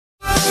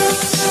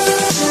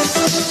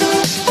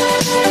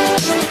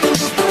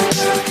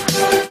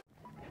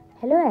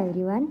Hello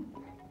everyone,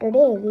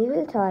 today we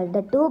will solve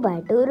the 2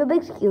 by 2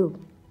 Rubik's Cube.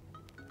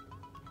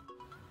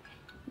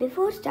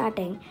 Before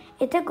starting,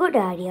 it's a good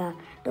idea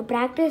to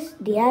practice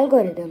the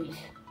algorithms.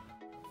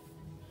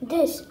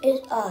 This is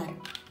R.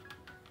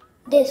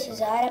 This is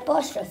R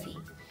apostrophe.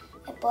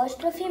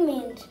 Apostrophe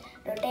means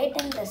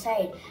rotating the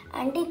side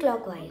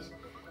anti-clockwise,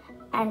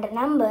 and a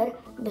number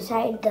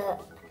beside the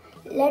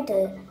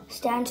letter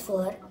stands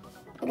for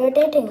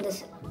rotating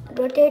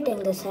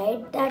the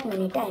side that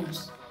many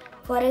times.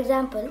 For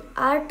example,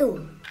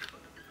 R2.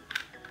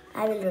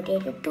 I will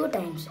rotate it 2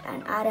 times,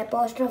 and R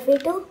apostrophe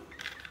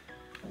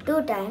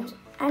 2 times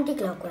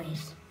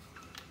anti-clockwise.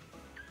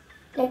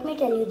 Let me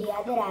tell you the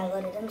other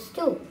algorithms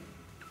too.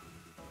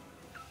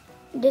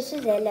 This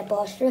is L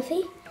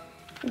apostrophe.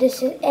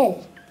 This is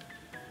L.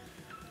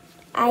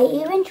 I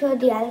even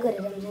showed the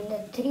algorithms in the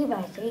 3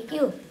 by 3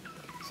 cube.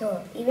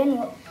 So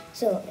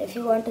if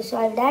you want to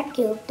solve that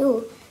cube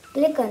too,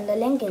 click on the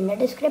link in the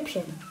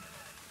description.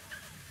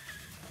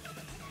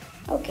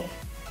 Okay,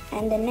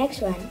 and the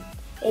next one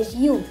is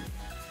U,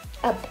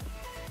 up.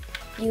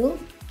 U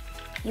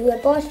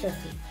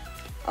apostrophe.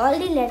 All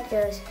the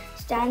letters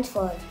stand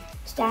for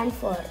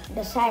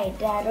the side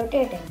they are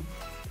rotating.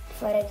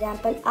 For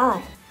example,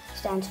 R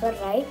stands for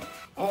right,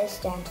 L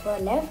stands for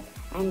left,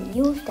 and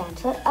U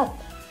stands for up.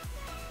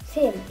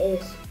 Same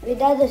is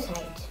with other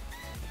sides.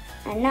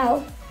 And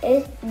now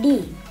is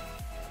D,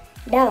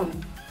 down.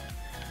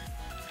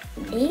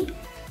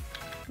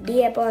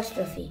 D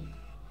apostrophe.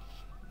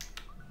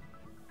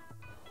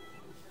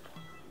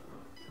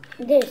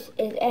 This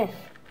is F,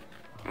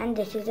 and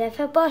this is F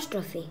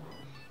apostrophe.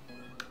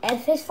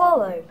 F is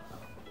forward.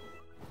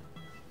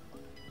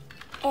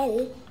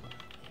 L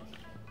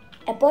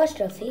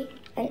apostrophe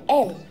and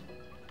L.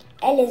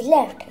 L is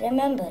left,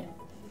 remember.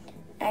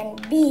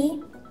 And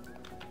B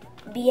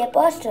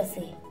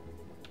apostrophe.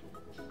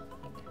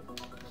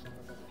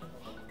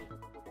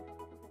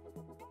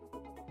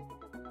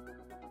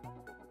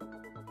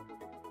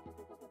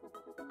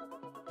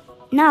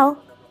 Now,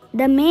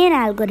 the main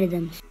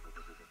algorithms.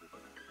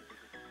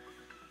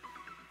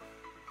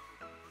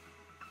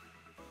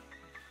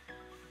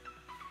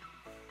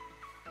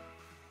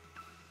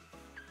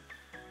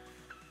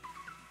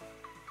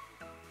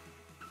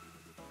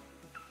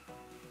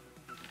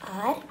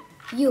 R,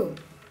 U,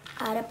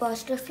 R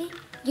apostrophe,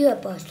 U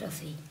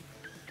apostrophe.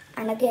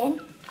 And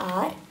again,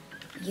 R,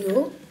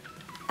 U,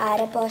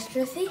 R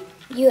apostrophe,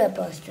 U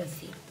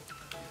apostrophe.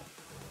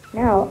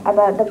 Now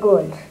about the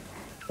goals.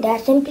 There are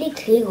simply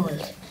 3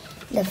 goals.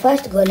 The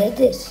first goal is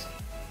this.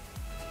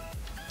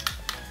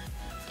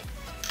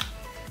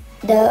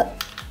 The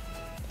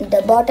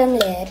bottom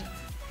layer.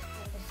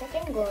 And the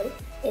second goal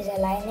is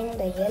aligning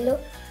the yellow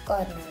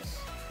corners.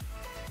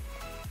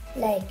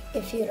 Like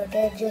if you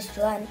rotate just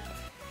one,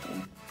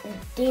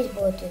 these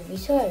both will be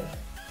solved.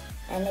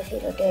 And if you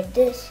rotate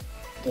this,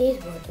 these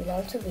both will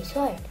also be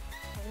solved.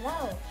 And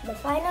now, the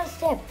final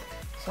step,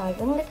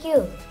 solving the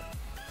cube.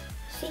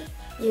 See,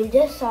 you'll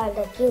just solve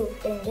the cube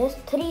in just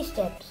 3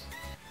 steps.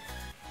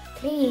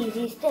 3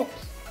 easy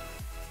steps.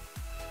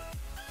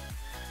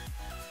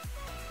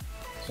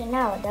 So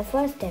now, the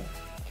first step,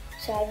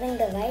 solving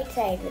the right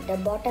side with the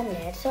bottom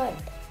layer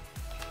solved.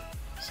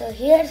 So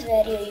here's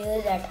where you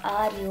use that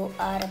R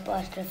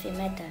apostrophe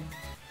method.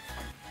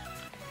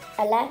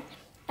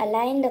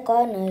 Align the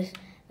corners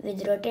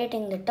with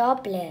rotating the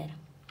top layer,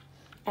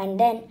 and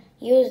then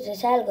use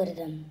this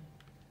algorithm.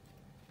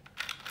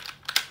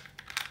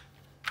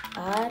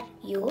 R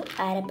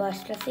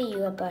apostrophe,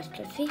 U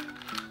apostrophe,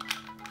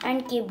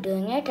 and keep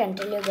doing it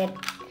until you get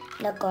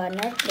the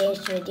corner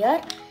placed with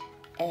your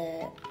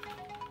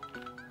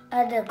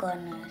other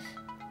corners.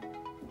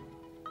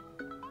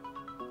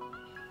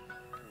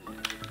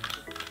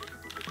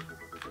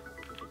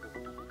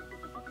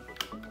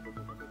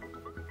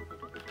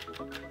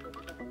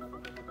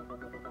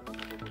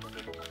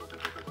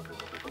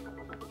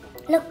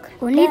 Look,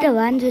 only the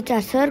ones which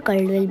are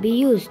circled will be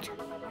used.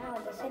 Now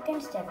the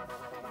second step,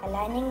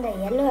 aligning the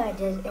yellow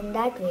edges in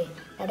that way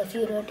that if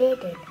you rotate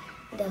it,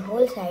 the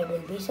whole side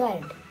will be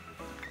solved.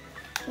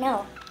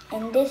 Now,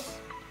 in this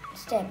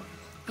step,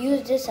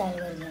 use this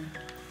algorithm.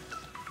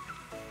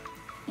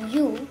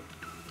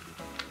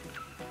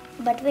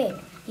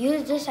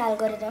 Use this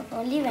algorithm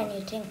only when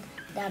you think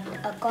that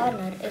a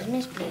corner is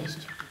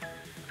misplaced.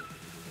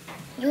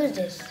 Use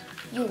this,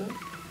 U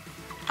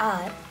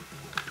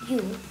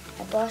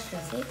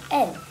apostrophe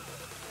L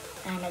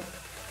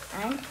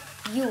and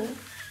U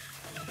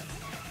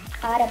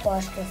R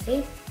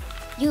apostrophe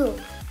U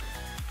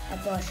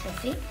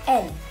apostrophe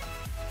L,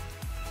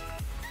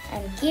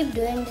 and keep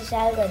doing this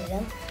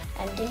algorithm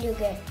until you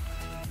get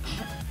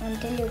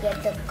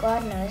the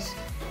corners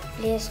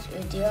placed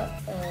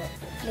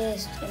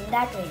placed in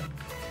that way.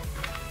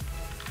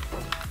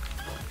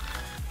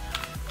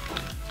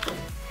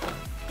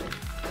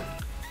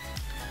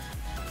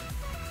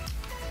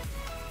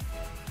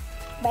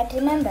 But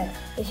remember,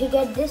 if you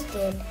get this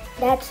state,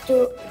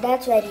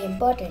 that's very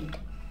important.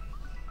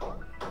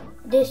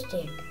 This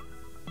state.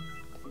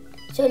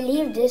 So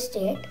leave this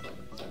state.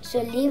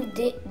 So leave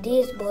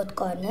these both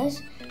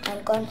corners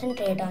and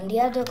concentrate on the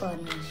other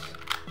corners.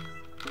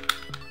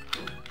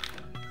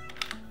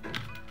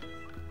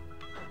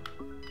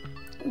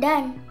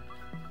 Done!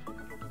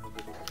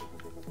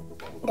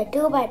 The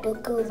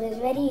 2x2 cube is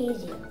very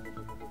easy.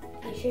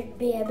 You should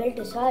be able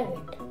to solve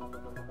it.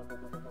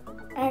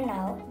 And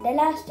now the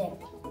last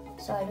step,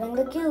 solving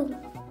the cube.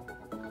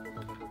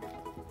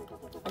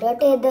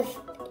 Rotate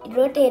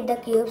the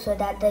cube so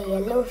that the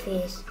yellow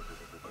face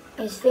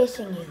is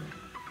facing you.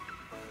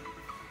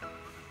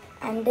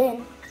 And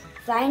then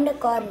find a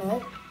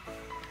corner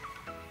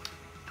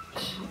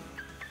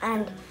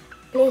and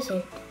place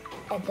it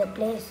at the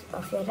place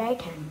of your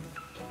right hand.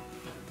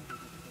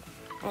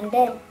 And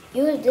then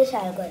use this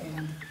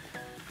algorithm.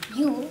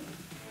 U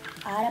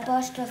R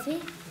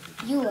apostrophe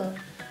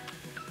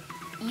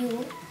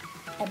U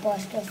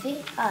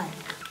apostrophe R,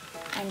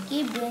 and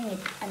keep doing it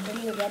until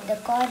you get the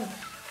corner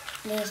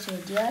placed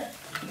with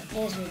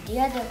the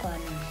other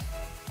corners.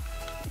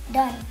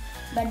 Done.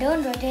 But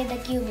don't rotate the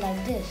cube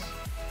like this.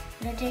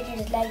 Rotate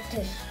it like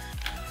this.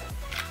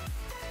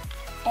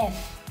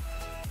 F.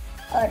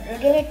 Or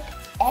rotate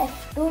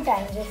F 2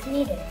 times if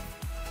needed.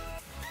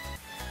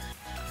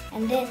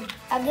 And then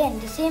again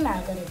the same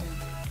algorithm.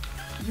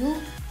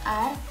 U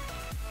R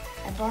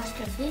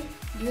apostrophe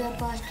U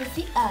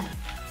apostrophe R.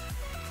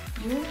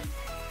 U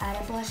R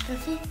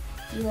apostrophe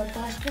U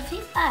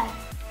apostrophe R.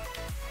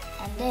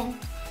 And then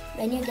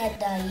when you get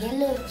the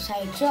yellow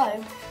side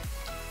solved,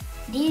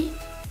 you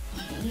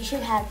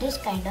should have this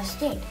kind of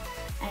state.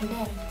 And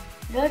then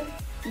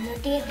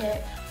rotate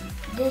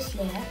this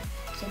layer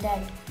so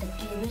that the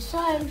cube is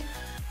solved.